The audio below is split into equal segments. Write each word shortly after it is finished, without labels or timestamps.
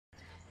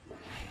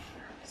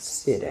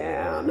Sit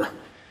down.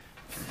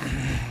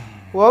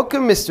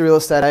 Welcome, Mr. Real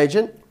Estate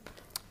Agent.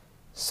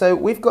 So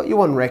we've got you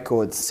on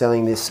record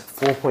selling this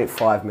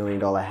 $4.5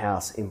 million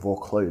house in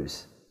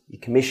Vaucluse.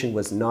 Your commission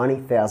was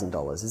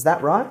 $90,000, is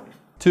that right?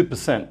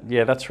 2%,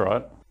 yeah, that's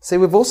right. See,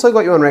 we've also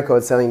got you on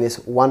record selling this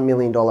 $1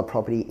 million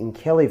property in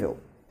Kellyville.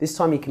 This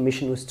time your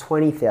commission was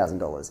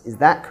 $20,000, is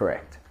that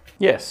correct?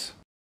 Yes.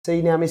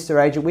 See now,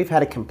 Mr. Agent, we've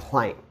had a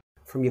complaint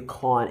from your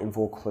client in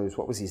Vaucluse.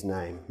 What was his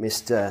name?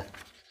 Mr.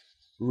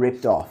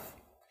 Ripped Off,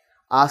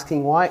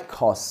 asking why it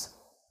costs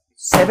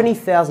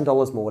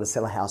 $70,000 more to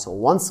sell a house on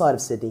one side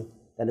of Sydney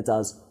than it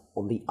does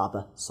on the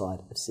other side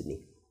of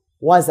Sydney.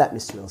 Why is that,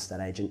 Mr. Real Estate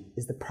Agent?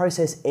 Is the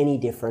process any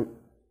different?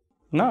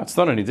 No, it's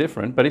not any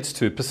different, but it's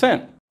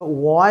 2%. But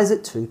why is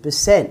it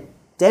 2%?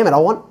 Damn it, I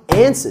want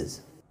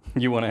answers.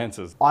 You want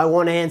answers? I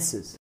want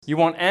answers. You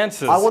want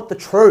answers? I want the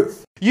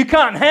truth. You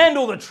can't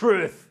handle the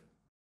truth!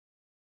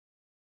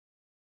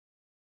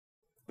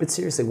 But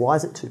seriously, why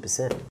is it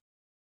 2%?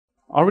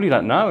 I really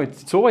don't know.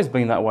 It's always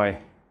been that way.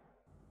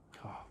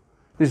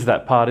 This is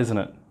that part, isn't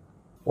it?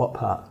 What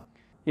part?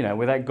 You know,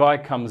 where that guy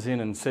comes in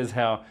and says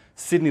how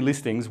Sydney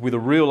listings with a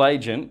real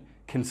agent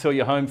can sell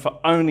your home for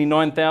only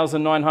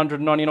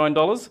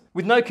 $9,999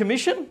 with no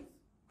commission?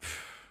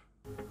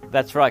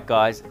 That's right,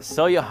 guys.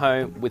 Sell your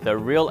home with a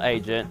real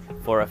agent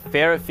for a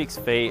fair and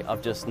fixed fee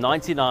of just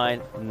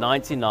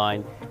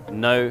 $99.99,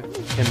 no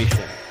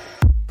commission.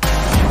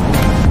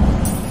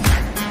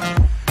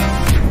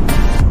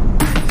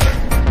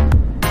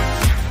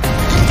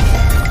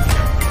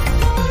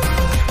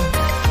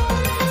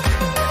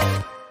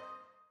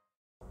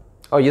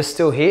 Oh, you're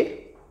still here?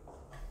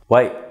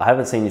 Wait, I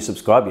haven't seen you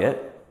subscribe yet.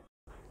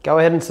 Go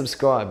ahead and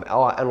subscribe.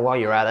 Oh, and while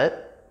you're at it,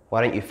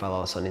 why don't you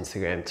follow us on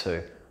Instagram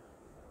too?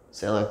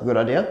 Sound like a good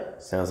idea?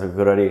 Sounds like a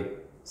good idea.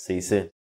 See you soon.